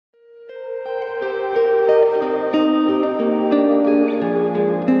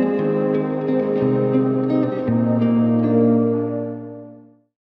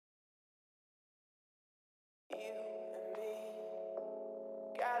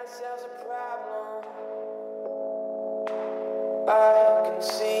ourselves a problem. I can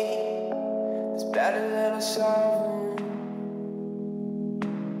see it's better than a solve.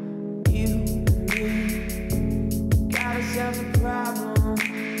 You and me got ourselves a problem.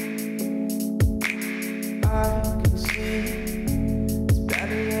 I can see it's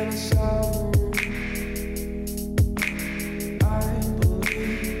better than a solve.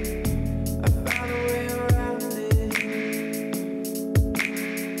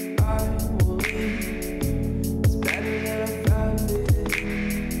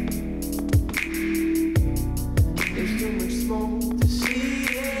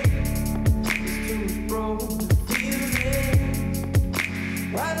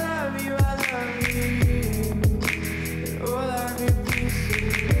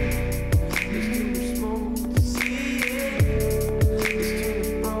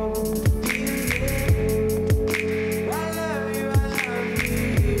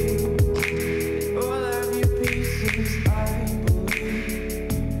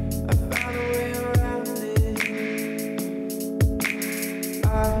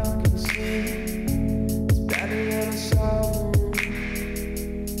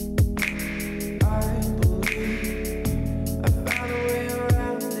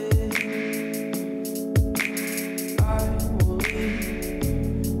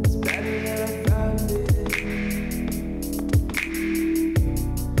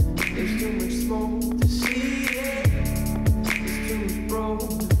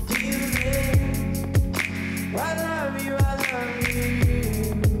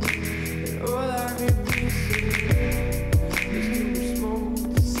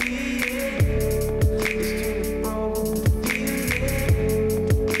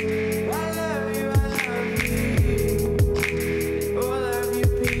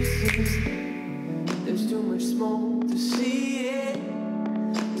 There's too much smoke to see.